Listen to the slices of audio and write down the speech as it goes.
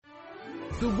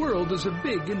The world is a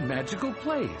big and magical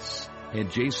place, and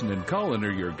Jason and Colin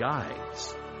are your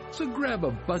guides. So grab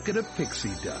a bucket of pixie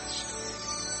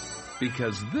dust,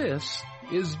 because this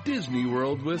is Disney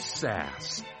World with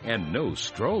sass and no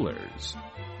strollers.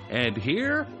 And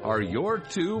here are your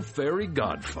two fairy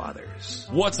godfathers.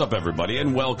 What's up, everybody,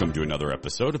 and welcome to another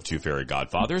episode of Two Fairy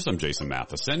Godfathers. I'm Jason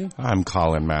Matheson. I'm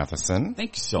Colin Matheson.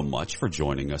 Thank you so much for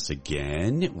joining us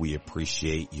again. We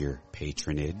appreciate your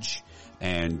patronage.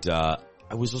 And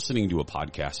I was listening to a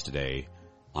podcast today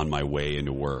on my way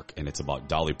into work, and it's about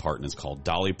Dolly Parton. It's called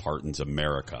Dolly Parton's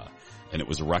America, and it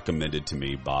was recommended to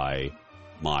me by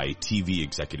my TV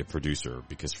executive producer,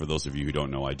 because for those of you who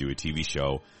don't know, I do a TV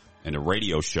show and a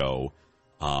radio show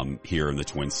here in the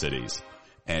Twin Cities.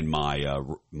 And my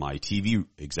TV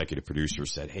executive producer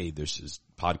said, hey, there's this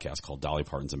podcast called Dolly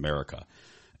Parton's America,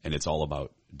 and it's all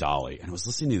about Dolly. And I was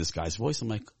listening to this guy's voice. I'm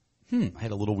like, I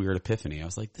had a little weird epiphany. I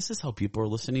was like, this is how people are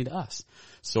listening to us.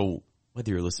 So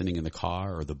whether you're listening in the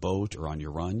car or the boat or on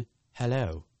your run,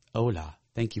 hello, hola,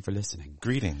 thank you for listening.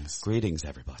 Greetings,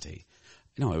 everybody.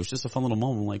 No, it was just a fun little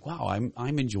moment. I'm like, wow,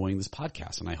 I'm enjoying this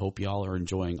podcast, and I hope y'all are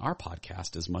enjoying our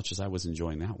podcast as much as I was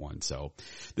enjoying that one. So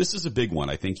this is a big one.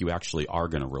 I think you actually are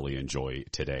going to really enjoy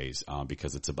today's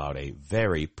because it's about a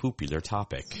very popular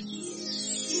topic.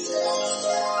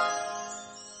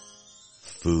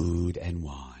 Food and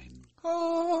wine.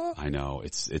 I know,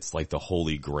 it's like the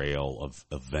holy grail of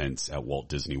events at Walt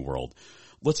Disney World.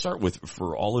 Let's start with,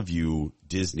 for all of you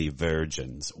Disney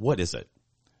virgins, what is it?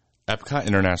 Epcot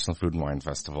International Food and Wine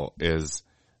Festival is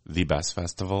the best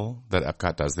festival that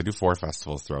Epcot does. They do 4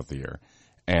 festivals throughout the year.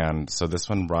 And so this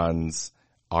one runs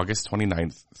August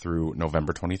 29th through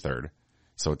November 23rd.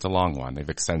 So it's a long one. They've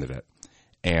extended it.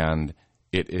 And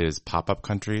it is pop-up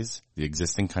countries. The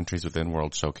existing countries within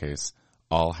World Showcase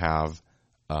all have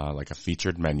like a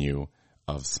featured menu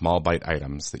of small bite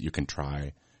items that you can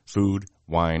try. Food,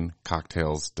 wine,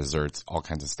 cocktails, desserts, all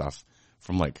kinds of stuff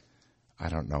from like, I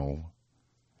don't know,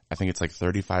 I think it's like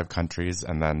 35 countries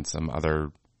and then some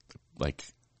other like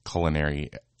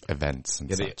culinary events and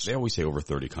such. They always say over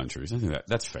 30 countries. I think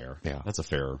that's fair. Yeah. That's a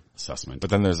fair assessment.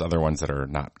 But then there's other ones that are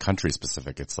not country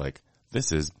specific. It's like,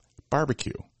 this is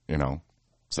barbecue, you know?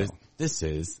 So this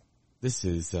is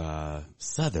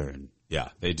Southern. Yeah,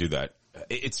 they do that.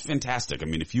 It's fantastic. I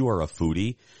mean, if you are a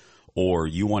foodie or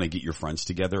you want to get your friends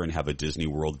together and have a Disney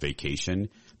World vacation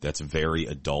that's very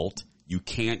adult, you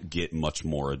can't get much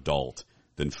more adult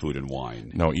than food and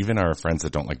wine. No, even our friends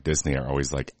that don't like Disney are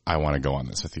always like, I want to go on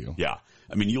this with you. Yeah.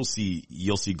 I mean, you'll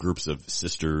see groups of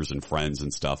sisters and friends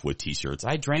and stuff with t-shirts.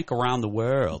 I drank around the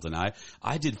world and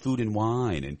I did food and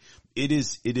wine, and it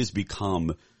is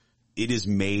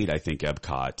made, I think,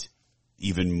 Epcot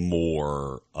even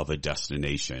more of a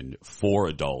destination for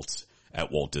adults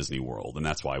at Walt Disney World, and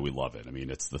that's why we love it. I mean,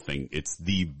 it's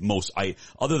the most,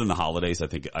 other than the holidays,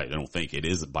 I don't think it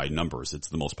is by numbers, it's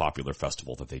the most popular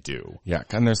festival that they do. Yeah,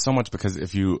 and there's so much, because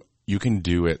if you can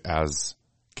do it as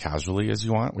casually as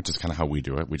you want, which is kind of how we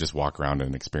do it. We just walk around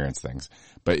and experience things.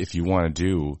 But if you want to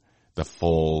do the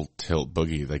full tilt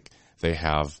boogie, like they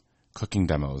have cooking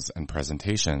demos and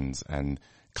presentations and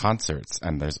concerts,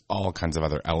 and there's all kinds of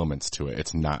other elements to it.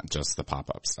 It's not just the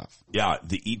pop-up stuff. Yeah,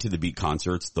 the Eat to the Beat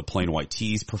concerts, the Plain White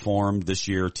Tees performed this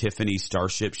year, Tiffany,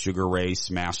 Starship, Sugar Ray,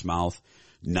 Smash Mouth,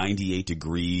 98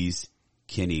 Degrees,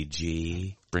 Kenny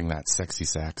G. Bring that sexy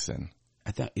sax in.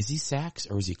 I thought, is he sax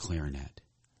or is he clarinet?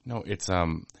 No, it's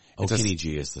Kenny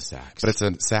G is the sax. But it's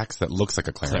a sax that looks like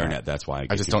a clarinet. That's why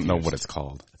I just don't know what it's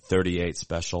called. 38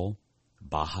 Special.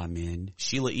 Baha Min,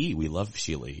 Sheila E. We love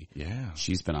Sheila E. Yeah.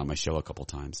 She's been on my show a couple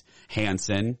times.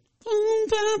 Hanson,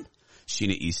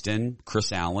 Sheena Easton,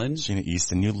 Chris Allen. Sheena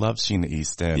Easton. You love Sheena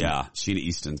Easton. Yeah. Sheena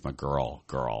Easton's my girl.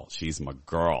 She's my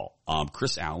girl.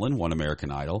 Chris Allen won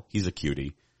American Idol. He's a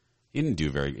cutie. He didn't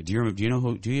do very good. Do you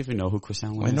even know who Chris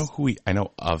Allen is? I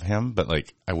know of him, but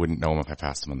like, I wouldn't know him if I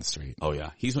passed him on the street. Oh yeah.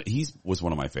 He was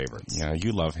one of my favorites. Yeah,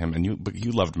 you love him, but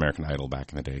you loved American Idol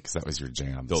back in the day because that was your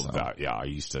jam. Yeah, I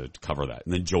used to cover that.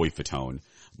 And then Joey Fatone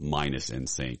minus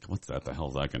NSYNC. What's that? The hell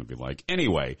is that going to be like?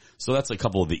 Anyway, so that's a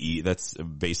couple of that's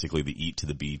basically the Eat to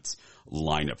the Beats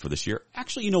lineup for this year.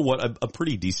 Actually, you know what? A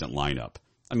pretty decent lineup.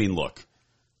 I mean, look.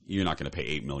 You're not going to pay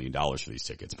 $8 million for these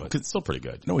tickets, but it's still pretty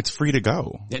good. No, it's free to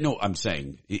go. Yeah, no, I'm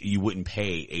saying you wouldn't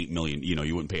pay $8 million.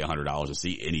 You wouldn't pay $100 to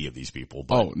see any of these people.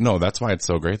 But, oh no, that's why it's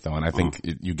so great though, and I think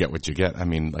you get what you get. I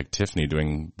mean, like Tiffany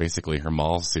doing basically her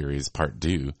mall series part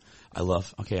 2. I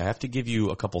have to give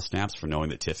you a couple snaps for knowing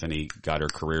that Tiffany got her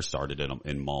career started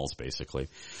in malls, basically.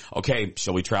 Okay,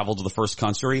 shall we travel to the first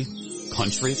country?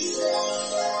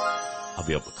 I'll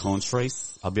be able to concentrate.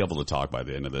 I'll be able to talk by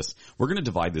the end of this. We're going to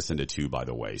divide this into 2, by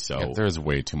the way. So Yeah, there's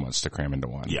way too much to cram into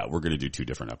one. yeah, we're going to do 2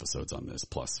 different episodes on this.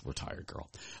 Plus, we're tired, girl.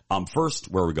 First,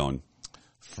 where are we going?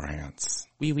 France.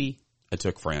 Oui. I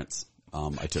took France. I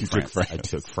took You France. took France. I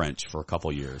took French for a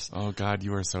couple years. Oh God,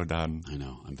 you are so done. I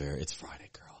know. It's Friday,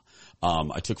 girl.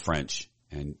 I took French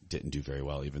and didn't do very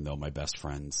well, even though my best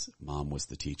friend's mom was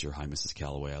the teacher. Hi, Mrs.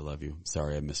 Calloway. I love you.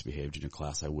 Sorry I misbehaved in your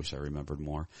class. I wish I remembered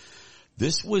more.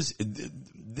 This was,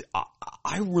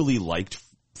 I really liked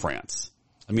France.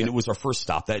 I mean, it was our first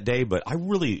stop that day, but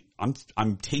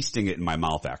I'm tasting it in my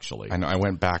mouth, actually. I know. I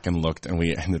went back and looked, and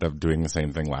we ended up doing the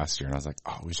same thing last year. And I was like,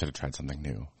 oh, we should have tried something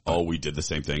new. Oh, we did the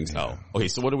same thing? Yeah. Oh, okay.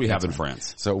 So what do we have in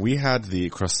France? So we had the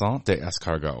croissant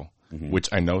d'escargot, which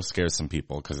I know scares some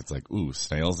people because it's like, ooh,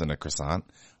 snails in a croissant,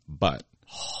 but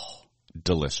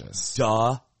delicious.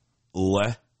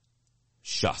 Delicious.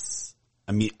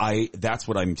 I mean, that's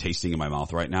what I'm tasting in my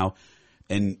mouth right now.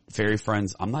 And fairy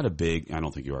friends, I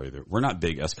don't think you are either. We're not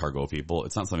big escargot people.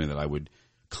 It's not something that I would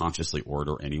consciously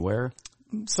order anywhere.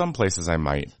 Some places I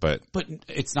might, but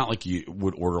it's not like you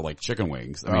would order like chicken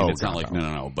wings. I mean, it's not like,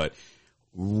 no, but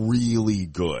really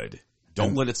good.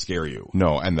 Don't let it scare you.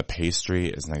 No, and the pastry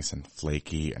is nice and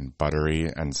flaky and buttery,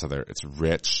 and so it's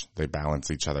rich. They balance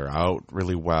each other out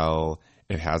really well.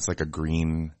 It has like a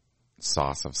green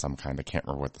sauce of some kind. I can't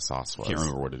remember what the sauce was. Can't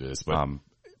remember what it is,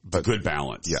 but good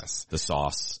balance. Yes. The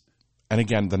sauce. And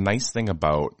again, the nice thing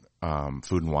about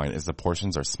Food and Wine is the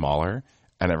portions are smaller,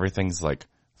 and everything's like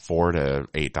 $4 to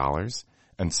 $8,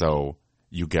 and so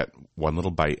you get one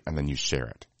little bite and then you share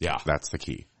it. Yeah, that's the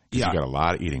key. Yeah, you got a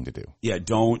lot of eating to do. Yeah,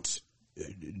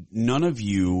 none of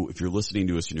you, if you're listening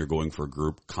to us and you're going for a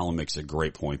group, Colin makes a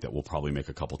great point that we'll probably make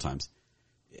a couple times.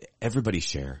 Everybody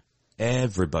share.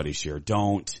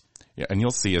 Don't. Yeah, and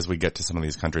you'll see as we get to some of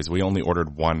these countries, we only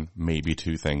ordered 1, maybe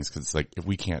 2 things because it's like if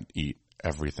we can't eat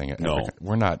everything,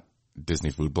 we're not Disney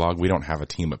Food Blog. We don't have a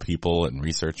team of people and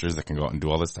researchers that can go out and do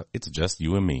all this stuff. It's just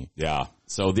you and me. Yeah.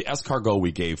 So the escargot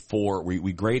we gave 4.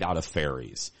 We grade out of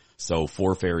fairies. So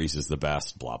 4 fairies is the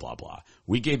best, blah, blah, blah.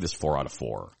 We gave this 4 out of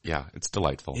 4. Yeah, it's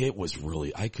delightful. It was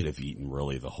really, I could have eaten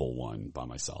really the whole one by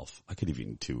myself. I could have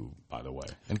eaten 2, by the way.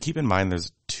 And keep in mind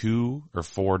there's 2 or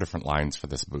 4 different lines for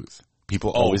this booth.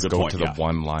 People always go to the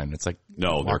one line. It's like,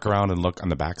 walk around and look on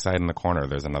the backside in the corner.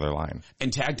 There's another line.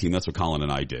 And tag team, that's what Colin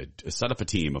and I did. Set up a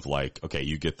team of like, okay,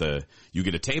 you get a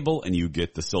table and you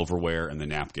get the silverware and the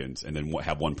napkins and then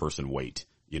have one person wait,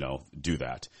 do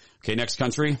that. Okay, next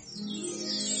country.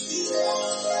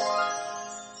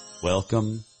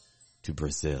 Welcome to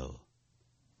Brazil.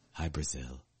 Hi,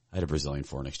 Brazil. I had a Brazilian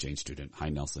foreign exchange student. Hi,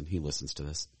 Nelson. He listens to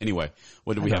this. Anyway,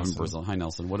 what do we have in Brazil? Hi,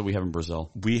 Nelson. What do we have in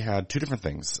Brazil? We had 2 different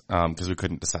things because we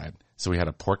couldn't decide. So we had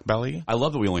a pork belly. I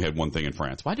love that we only had one thing in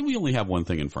France. Why did we only have one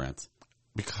thing in France?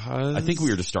 Because I think we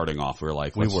were just starting off. We were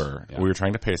like, we were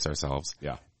trying to pace ourselves.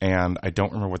 Yeah. And I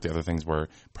don't remember what the other things were.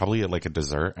 Probably like a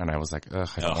dessert. And I was like, ugh,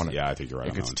 I don't want it. Yeah, I think you're right.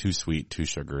 Like it's too sweet, too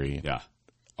sugary. Yeah.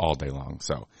 All day long.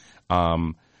 So,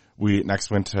 we next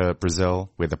went to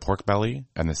Brazil. We had the pork belly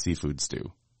and the seafood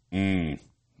stew.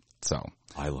 So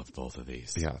I loved both of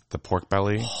these. Yeah, the pork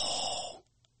belly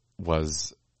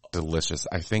was delicious.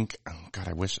 I think, God,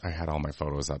 I wish I had all my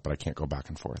photos up, but I can't go back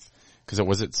and forth. Because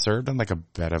was it served on like a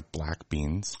bed of black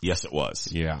beans? Yes, it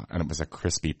was. Yeah, and it was a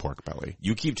crispy pork belly.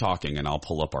 You keep talking and I'll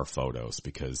pull up our photos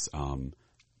because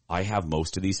I have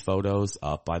most of these photos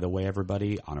up, by the way,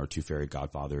 everybody, on our Two Fairy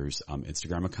Godfathers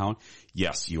Instagram account.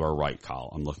 Yes, you are right, Kyle.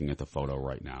 I'm looking at the photo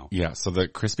right now. Yeah, so the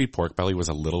crispy pork belly was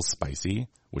a little spicy,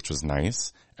 which was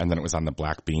nice. And then it was on the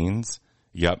black beans.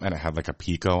 Yep, and it had like a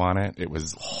pico on it. It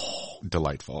was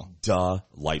delightful.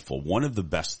 Delightful. One of the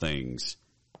best things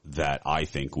that I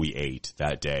think we ate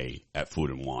that day at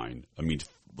Food and Wine. I mean,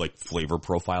 like flavor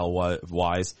profile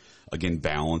wise, again,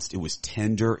 balanced. It was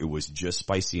tender. It was just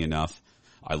spicy enough.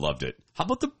 I loved it. How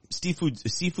about the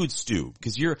seafood stew?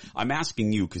 Because I'm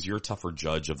asking you because you're a tougher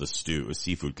judge of the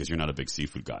seafood because you're not a big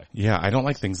seafood guy. Yeah, I don't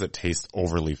like things that taste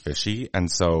overly fishy,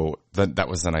 and so that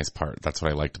was the nice part. That's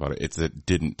what I liked about it. It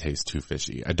didn't taste too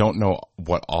fishy. I don't know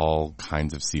what all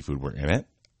kinds of seafood were in it.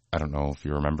 I don't know if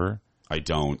you remember. I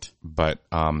don't. But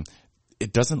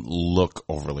it doesn't look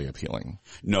overly appealing.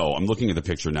 No, I'm looking at the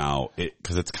picture now.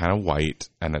 Because it's kind of white,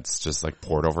 and it's just like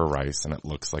poured over rice, and it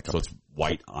looks like so it's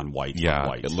white on white on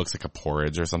white. It looks like a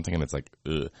porridge or something, and it's like,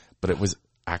 ugh. But it was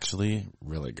actually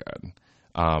really good.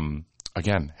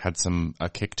 Again, had a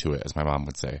kick to it, as my mom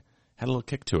would say. Had a little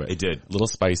kick to it. It did. A little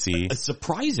spicy. A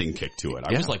surprising kick to it.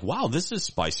 I was like, wow, this is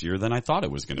spicier than I thought it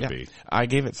was going to be. I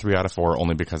gave it 3 out of 4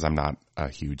 only because I'm not a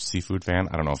huge seafood fan.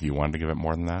 I don't know if you wanted to give it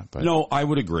more than that. But no, I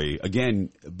would agree.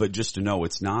 Again, but just to know,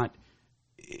 it's not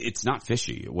it's not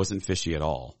fishy. It wasn't fishy at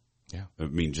all. Yeah. I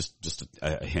mean, just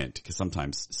a hint, because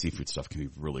sometimes seafood stuff can be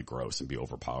really gross and be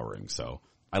overpowering. So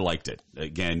I liked it.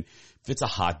 Again, if it's a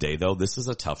hot day though, this is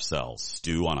a tough sell.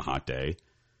 Stew on a hot day,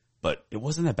 but it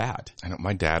wasn't that bad. I know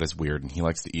my dad is weird and he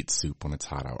likes to eat soup when it's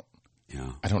hot out.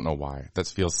 Yeah. I don't know why. That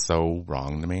feels so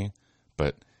wrong to me,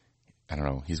 but I don't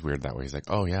know. He's weird that way. He's like,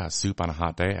 oh yeah, soup on a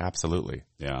hot day? Absolutely.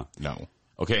 Yeah. No.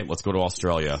 Okay, let's go to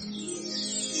Australia.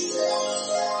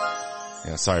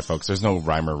 Yeah, sorry folks. There's no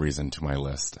rhyme or reason to my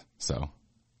list. So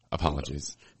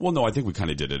apologies. Well, no, I think we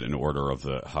kind of did it in order of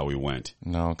how we went.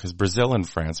 No, because Brazil and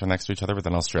France are next to each other, but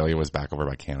then Australia was back over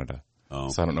by Canada. Oh.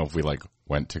 So I don't know if we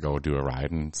went to go do a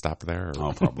ride and stop there. Or...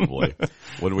 Oh, probably.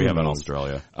 What do we have in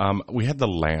Australia? We had the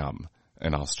lamb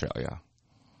in Australia.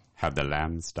 Have the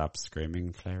lamb stopped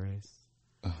screaming, Clarice?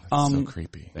 Oh, that's so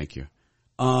creepy. Thank you.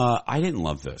 I didn't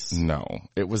love this. No,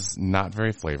 it was not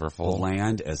very flavorful.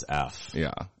 Bland as F.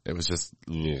 Yeah, it was just.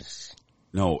 Ugh.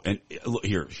 No, and look,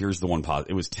 here's the one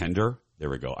positive. It was tender. There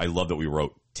we go. I love that we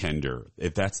wrote tender.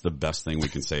 If that's the best thing we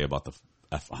can say about the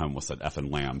F, I almost said F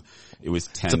and lamb. It was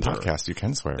tender. It's a podcast. You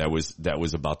can swear. That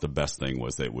was about the best thing,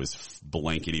 was that it was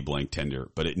blankety blank tender,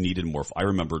 but it needed more. I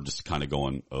remember just kind of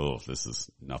going, oh, this is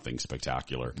nothing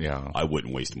spectacular. Yeah. I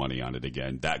wouldn't waste money on it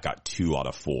again. That got 2 out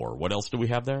of 4. What else do we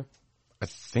have there? I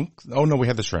think. Oh no, we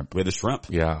had the shrimp. We had the shrimp.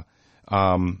 Yeah.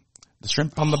 The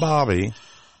shrimp on the barbie.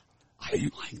 I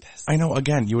didn't like this. I know,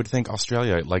 again, you would think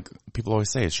Australia, like people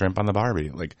always say, shrimp on the barbie.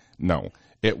 Like, no.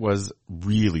 It was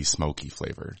really smoky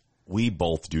flavored. We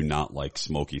both do not like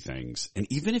smoky things. And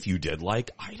even if you did like,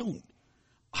 I don't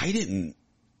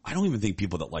even think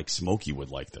people that like smoky would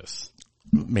like this.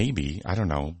 Maybe. I don't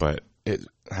know. But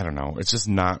I don't know. It's just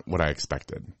not what I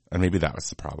expected. And maybe that was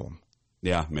the problem.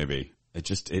 Yeah, maybe.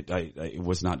 It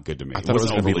was not good to me. I thought it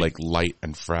was going to be like light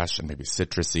and fresh and maybe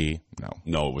citrusy.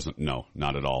 No, it wasn't. No,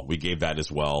 not at all. We gave that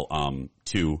as well.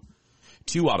 2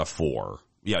 out of 4.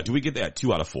 Yeah. Do we get that?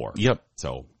 2 out of 4? Yep.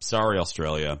 So sorry,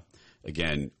 Australia.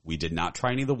 Again, we did not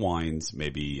try any of the wines.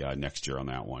 Maybe next year on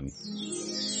that one.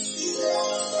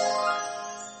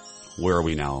 Where are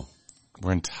we now?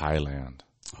 We're in Thailand.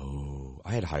 Oh,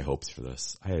 I had high hopes for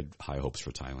this. I had high hopes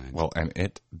for Thailand. Well, and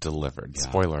it delivered. Yeah.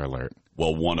 Spoiler alert.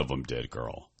 Well, one of them did,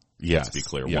 girl. Yes. Let's be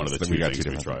clear. Yes. One of the two things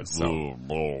we tried. So.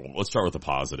 Let's start with the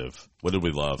positive. What did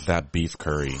we love? That beef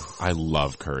curry. I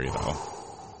love curry though.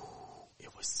 It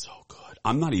was so good.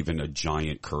 I'm not even a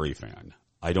giant curry fan.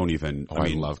 I don't even. I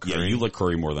love curry. Yeah, you like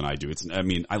curry more than I do.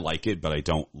 I like it, but I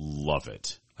don't love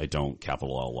it. I don't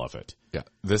capital L love it. Yeah,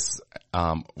 this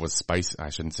was spicy. I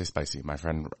shouldn't say spicy. Our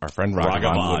friend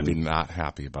Ragavan would be not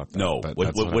happy about that. No,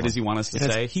 what does he want us to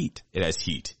say? Heat. It has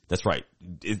heat. That's right.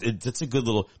 It's a good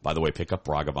little. By the way, pick up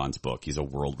Ragavan's book. He's a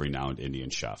world-renowned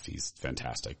Indian chef. He's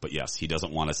fantastic. But yes, he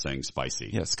doesn't want us saying spicy.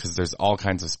 Yes, because there's all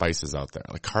kinds of spices out there.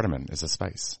 Like cardamom is a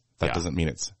spice. That doesn't mean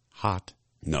it's hot.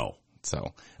 No.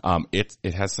 So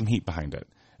it has some heat behind it,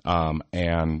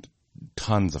 and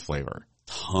tons of flavor.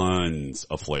 Tons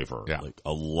of flavor. Yeah. Like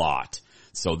a lot.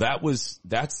 So that's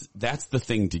the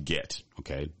thing to get.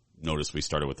 Okay. Notice we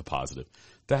started with the positive.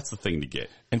 That's the thing to get.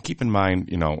 And keep in mind,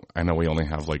 I know we only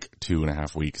have like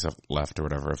 2.5 weeks left or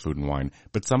whatever of Food and Wine,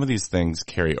 but some of these things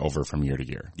carry over from year to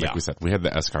year. Like we said, we had the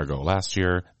escargot last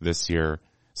year, this year.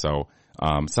 So,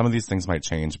 some of these things might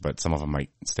change, but some of them might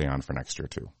stay on for next year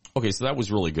too. Okay, so that was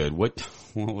really good. What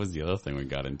was the other thing we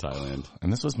got in Thailand?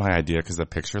 And this was my idea because the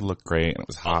picture looked great and it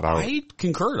was hot out. I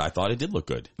concurred. I thought it did look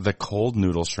good. The cold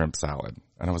noodle shrimp salad.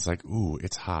 And I was like, ooh,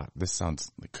 it's hot. This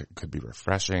sounds like could be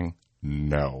refreshing.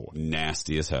 No.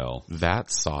 Nasty as hell.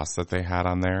 That sauce that they had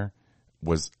on there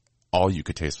was all you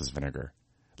could taste was vinegar.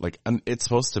 Like, and it's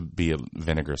supposed to be a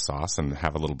vinegar sauce and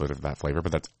have a little bit of that flavor,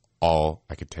 but that's all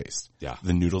I could taste. Yeah.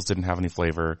 The noodles didn't have any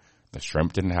flavor. The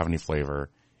shrimp didn't have any flavor.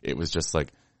 It was just like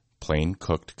plain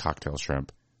cooked cocktail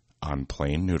shrimp on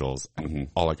plain noodles, and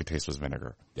all I could taste was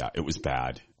vinegar. Yeah, it was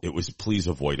bad. It was, please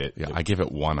avoid it. Yeah, I give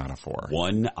it 1 out of 4.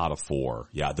 1 out of 4.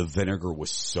 Yeah, the vinegar was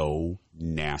so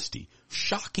nasty.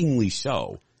 Shockingly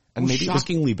so. And maybe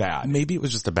shockingly bad. Maybe it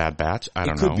was just a bad batch. I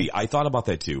don't know. It could be. I thought about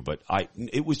that too, but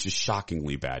it was just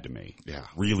shockingly bad to me. Yeah.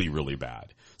 Really, really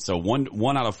bad. So 1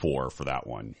 out of 4 for that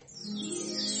one.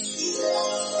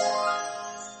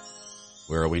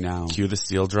 Where are we now? Cue the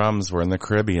steel drums. We're in the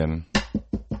Caribbean.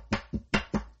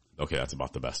 Okay, that's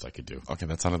about the best I could do. Okay,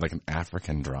 that sounded like an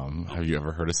African drum. Have you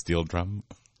ever heard a steel drum?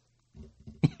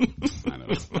 I don't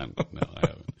know. No, I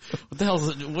haven't. What the hell is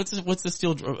it? What's the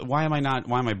steel drum? Why am I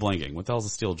blanking? What the hell's a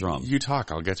steel drum? You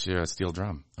talk. I'll get you a steel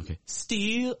drum. Okay.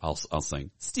 Steel. I'll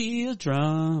sing. Steel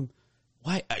drum.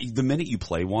 Why? The minute you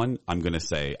play one, I'm going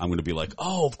to be like,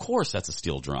 oh, of course that's a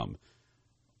steel drum.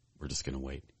 We're just going to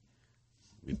wait.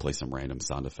 We play some random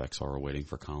sound effects while we're waiting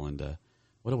for Colin to...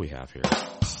 What do we have here?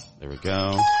 There we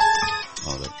go.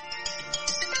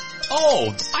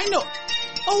 I know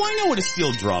what a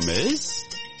steel drum is.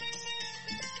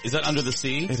 Is that Under the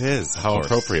Sea? It is. How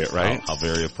appropriate, right? How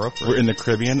very appropriate. We're in the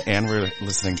Caribbean and we're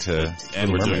listening to...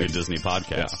 And we're doing a Disney podcast.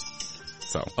 Yeah.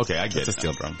 So, okay, I get it. That's a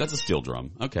steel drum. That's a steel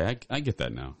drum. Okay, I get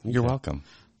that now. Okay. You're welcome.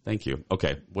 Thank you.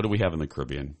 Okay, what do we have in the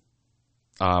Caribbean?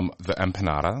 The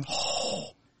empanada. Oh,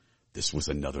 this was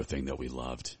another thing that we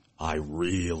loved. I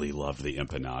really loved the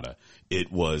empanada. It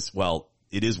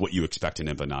is what you expect an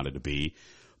empanada to be,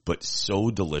 but so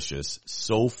delicious,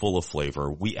 so full of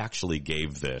flavor. We actually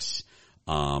gave this,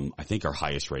 I think our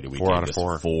highest rating. 4 out of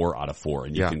 4. 4 out of 4.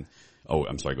 And you can, oh,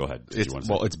 I'm sorry, go ahead.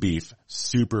 It's beef.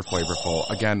 Super flavorful.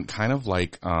 Again, kind of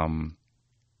like, what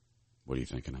are you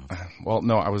thinking of? Well,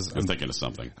 no, I'm thinking of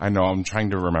something. I know, I'm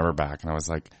trying to remember back and I was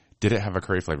like, did it have a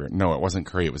curry flavor? No, it wasn't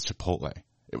curry, it was chipotle.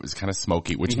 It was kind of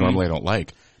smoky, which normally I don't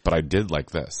like, but I did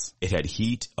like this. It had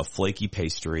heat, a flaky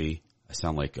pastry. I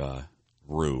sound like,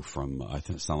 Rue from, I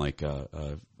think sound like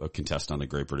a contestant on the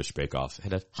Great British Bake Off. It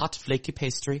had a hot flaky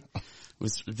pastry. It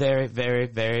was very, very,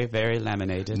 very, very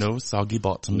laminated. No soggy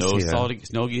bottoms no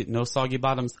here. No soggy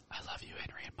bottoms. I love you,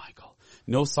 Henry and Michael.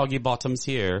 No soggy bottoms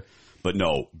here. But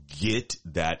no, get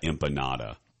that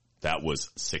empanada. That was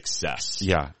success.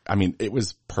 Yeah. I mean, it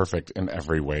was perfect in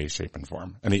every way, shape, and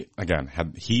form. And it, again,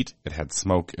 had heat. It had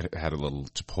smoke. It had a little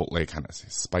chipotle kind of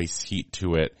spice heat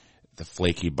to it. The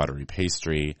flaky, buttery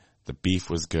pastry. The beef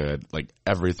was good. Like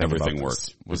everything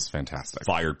worked. Was fantastic.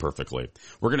 Fired perfectly.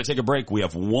 We're going to take a break. We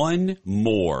have one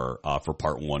more for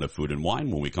part 1 of Food and Wine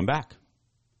when we come back.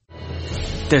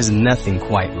 There's nothing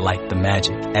quite like the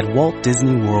magic at Walt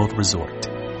Disney World Resort.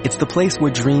 It's the place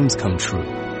where dreams come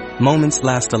true. Moments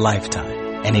last a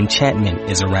lifetime, and enchantment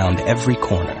is around every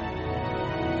corner.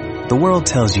 The world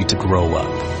tells you to grow up.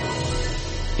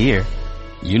 Here,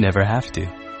 you never have to.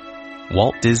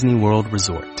 Walt Disney World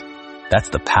Resort. That's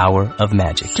the power of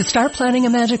magic. To start planning a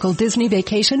magical Disney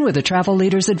vacation with a Travel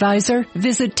Leaders Advisor,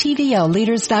 visit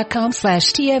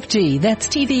tvlleaders.com/TFG. That's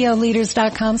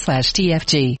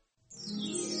tvlleaders.com/TFG.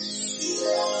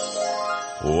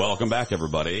 Welcome back,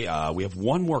 everybody. We have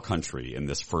one more country in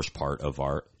this first part of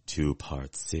our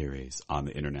 2-part series on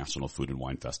the International Food and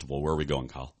Wine Festival. Where are we going,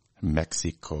 Kyle?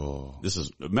 Mexico.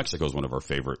 Mexico is one of our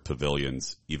favorite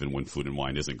pavilions, even when Food and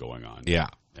Wine isn't going on. Yeah.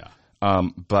 Yeah.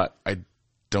 But I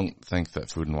don't think that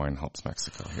Food and Wine helps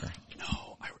Mexico here.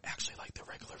 No, I actually like the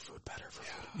regular food better for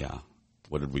food. Yeah.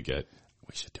 What did we get?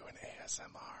 We should do an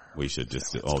ASMR. We should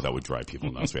just, that would drive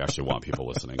people nuts. We actually want people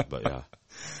listening, but yeah.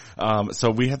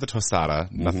 So we had the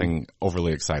tostada, nothing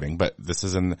overly exciting, but this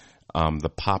is in,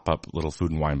 the pop-up little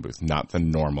Food and Wine booth, not the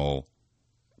normal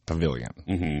pavilion.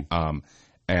 Mm-hmm.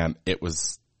 And it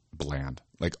was bland.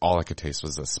 Like all I could taste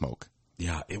was the smoke.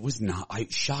 Yeah, it was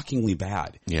shockingly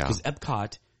bad. Yeah. Because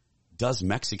Epcot does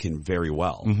Mexican very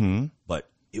well, but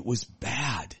it was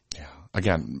bad. Yeah.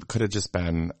 Again, could have just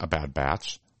been a bad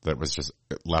batch that was just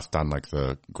left on like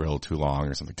the grill too long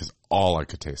or something, because all I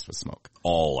could taste was smoke. It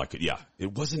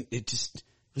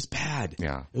was bad.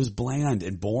 Yeah. It was bland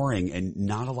and boring and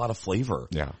not a lot of flavor.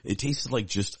 Yeah. It tasted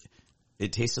like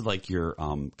your,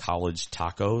 college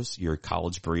tacos, your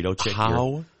college burrito chicken.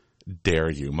 How dare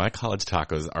you? My college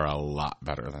tacos are a lot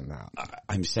better than that.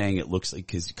 I'm saying it looks like,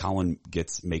 cause Colin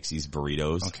makes these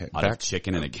burritos out of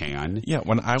chicken in a can. Yeah.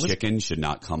 Chicken should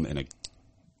not come in a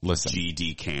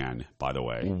GD can, by the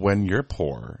way. When you're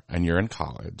poor and you're in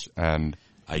college and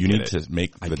you need to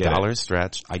make the dollars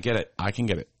stretch. I get it. I can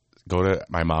get it.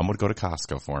 My mom would go to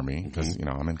Costco for me because,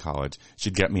 I'm in college.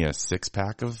 She'd get me a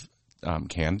 6-pack of,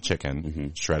 canned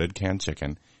chicken, shredded canned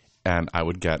chicken, and I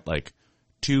would get like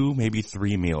 2, maybe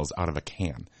 3 meals out of a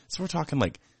can. So we're talking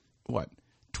like,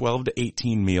 12 to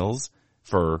 18 meals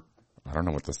for, I don't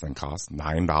know what this thing costs,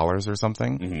 $9 or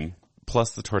something.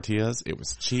 Plus the tortillas. It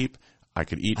was cheap. I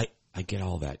could eat. I get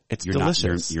all that. It's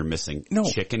delicious. You're missing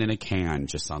chicken in a can.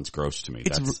 Just sounds gross to me.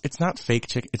 It's not fake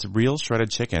chicken. It's real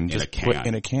shredded chicken. Just put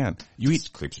in a can.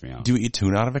 Creeps me out. Do you eat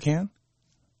tuna out of a can?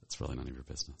 That's really none of your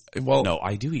business. Well, no,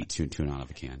 I do eat tuna out of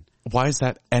a can. Why is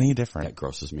that any different? That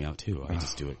grosses me out too. I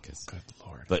just do it because. Good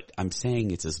Lord. But I'm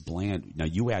saying it's as bland. Now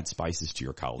you add spices to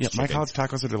your college chicken. My college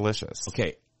tacos are delicious.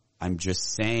 Okay. I'm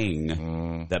just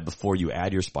saying that before you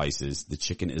add your spices, the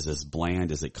chicken is as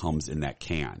bland as it comes in that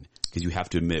can. Because you have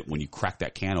to admit, when you crack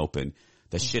that can open,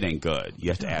 that shit ain't good.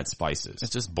 You have to add spices.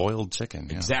 It's just boiled chicken.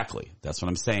 Yeah. Exactly. That's what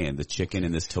I'm saying. The chicken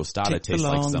in this tostada tastes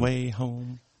like some way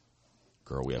home.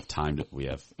 Girl, we're out of time.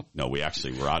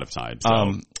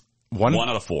 So 1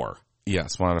 out of 4.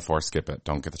 Yes, 1 out of 4. Skip it.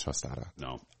 Don't get the tostada.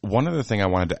 No. One other thing I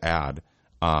wanted to add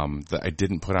that I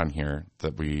didn't put on here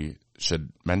that we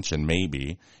should mention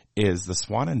maybe is the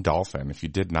Swan and Dolphin, if you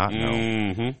did not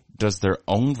know, does their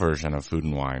own version of Food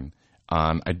and Wine.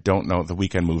 I don't know. The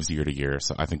weekend moves year to year,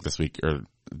 so I think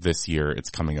this year it's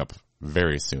coming up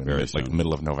very soon. It's like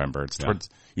middle of November. It's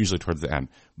usually towards the end.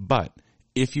 But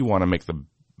if you want to make the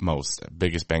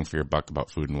biggest bang for your buck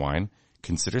about Food and Wine,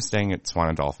 consider staying at Swan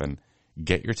and Dolphin.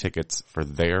 Get your tickets for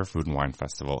their Food and Wine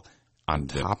Festival on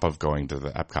top of going to the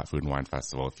Epcot Food and Wine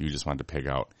Festival if you just wanted to pig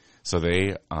out. So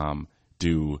they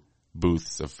do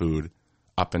booths of food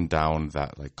up and down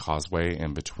that like causeway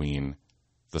in between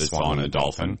the Swan and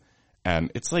Dolphin.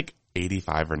 And it's like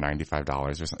 $85 or $95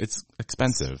 or something. It's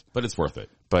expensive. But it's worth it.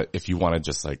 But if you want to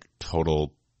just like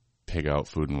total pig out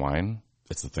Food and Wine,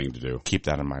 it's the thing to do. Keep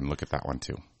that in mind. Look at that one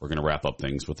too. We're going to wrap up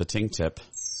things with a ting tip.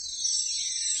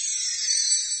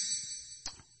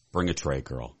 Bring a tray,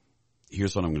 girl.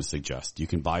 Here's what I'm going to suggest. You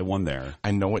can buy one there.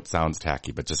 I know it sounds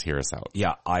tacky, but just hear us out.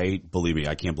 Yeah, believe me,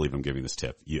 I can't believe I'm giving this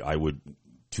tip.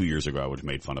 2 years ago, I would have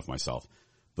made fun of myself.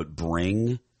 But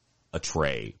bring a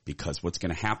tray, because what's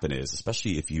going to happen is,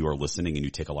 especially if you are listening and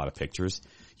you take a lot of pictures,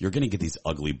 you're going to get these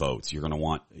ugly boats. You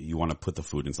want to put the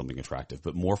food in something attractive,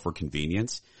 but more for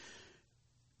convenience.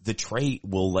 The tray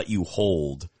will let you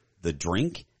hold the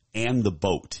drink and the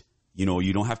boat. You know,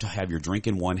 you don't have to have your drink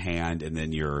in one hand and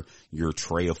then your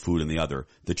tray of food in the other.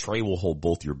 The tray will hold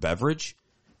both your beverage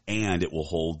and it will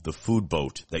hold the food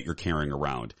boat that you're carrying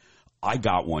around. I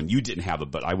got one. You didn't have it,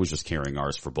 but I was just carrying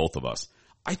ours for both of us.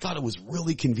 I thought it was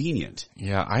really convenient.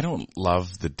 Yeah, I don't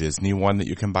love the Disney one that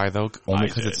you can buy though, only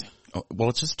because it's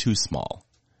just too small.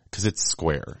 Because it's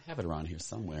square. I have it around here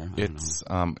somewhere. It's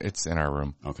in our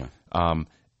room. Okay.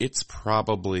 It's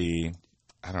probably,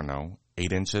 I don't know,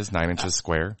 8 inches, 9 inches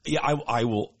square. Yeah, I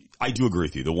do agree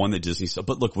with you. The one that Disney sells.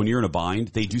 But look, when you're in a bind,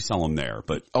 they do sell them there.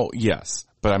 But oh, yes.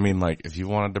 But I mean, like, if you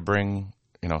wanted to bring,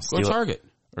 go to Target.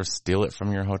 Or steal it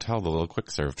from your hotel, the little quick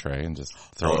serve tray, and just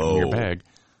throw it in your bag.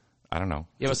 I don't know.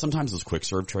 Yeah, but sometimes those quick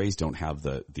serve trays don't have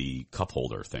the cup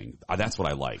holder thing. That's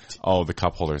what I liked. Oh, the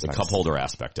cup holder. The nice. Cup holder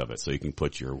aspect of it. So you can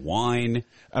put your wine.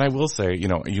 And I will say,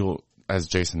 as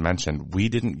Jason mentioned, we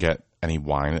didn't get any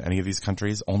wine in any of these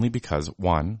countries only because,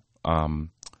 one,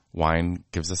 wine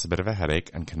gives us a bit of a headache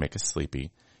and can make us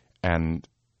sleepy. And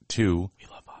two,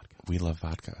 we love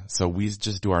vodka. So we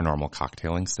just do our normal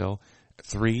cocktailing still.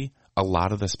 3, a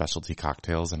lot of the specialty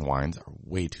cocktails and wines are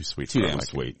way too sweet. Too damn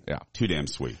sweet. Yeah. Too damn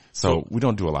sweet. So we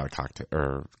don't do a lot of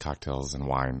cocktails and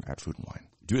wine at Food and Wine.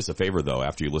 Do us a favor though,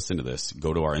 after you listen to this,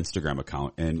 go to our Instagram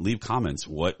account and leave comments.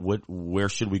 Where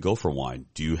should we go for wine?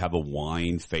 Do you have a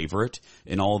wine favorite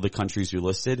in all of the countries you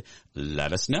listed?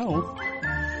 Let us know.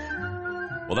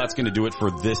 Well, that's going to do it for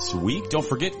this week. Don't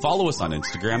forget, follow us on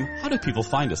Instagram. How do people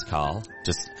find us, Carl?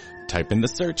 Just type in the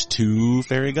search 2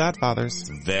 Fairy Godfathers.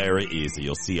 Very easy.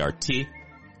 You'll see our TFG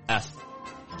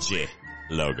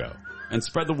logo. And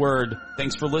spread the word.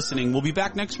 Thanks for listening. We'll be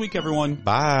back next week, everyone.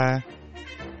 Bye.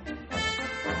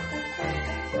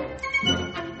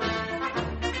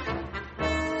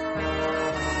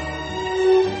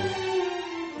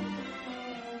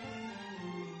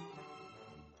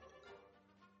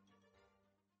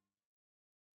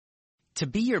 To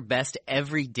be your best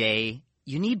every day,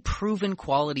 you need proven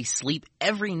quality sleep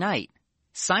every night.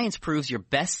 Science proves your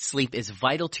best sleep is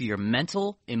vital to your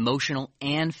mental, emotional,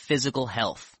 and physical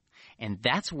health. And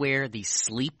that's where the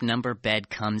Sleep Number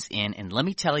bed comes in. And let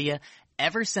me tell you,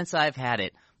 ever since I've had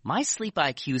it, my sleep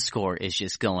IQ score is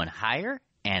just going higher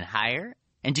and higher.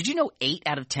 And did you know 8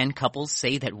 out of 10 couples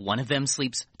say that one of them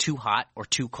sleeps too hot or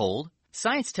too cold?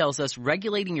 Science tells us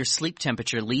regulating your sleep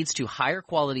temperature leads to higher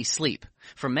quality sleep.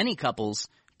 For many couples,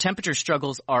 temperature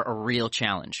struggles are a real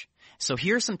challenge. So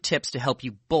here are some tips to help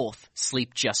you both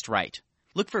sleep just right.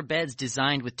 Look for beds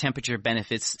designed with temperature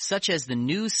benefits such as the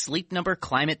new Sleep Number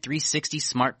Climate 360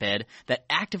 Smart Bed that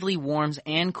actively warms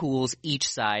and cools each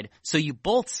side so you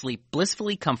both sleep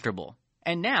blissfully comfortable.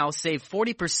 And now save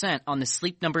 40% on the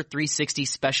Sleep Number 360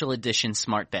 Special Edition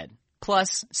Smart Bed.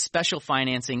 Plus special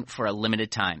financing for a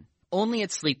limited time. Only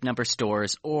at Sleep Number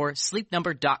stores or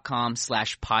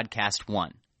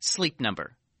sleepnumber.com/podcast1. Sleep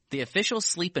Number, the official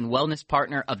sleep and wellness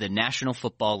partner of the National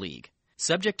Football League.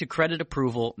 Subject to credit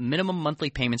approval, minimum monthly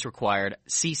payments required.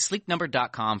 See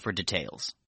sleepnumber.com for details.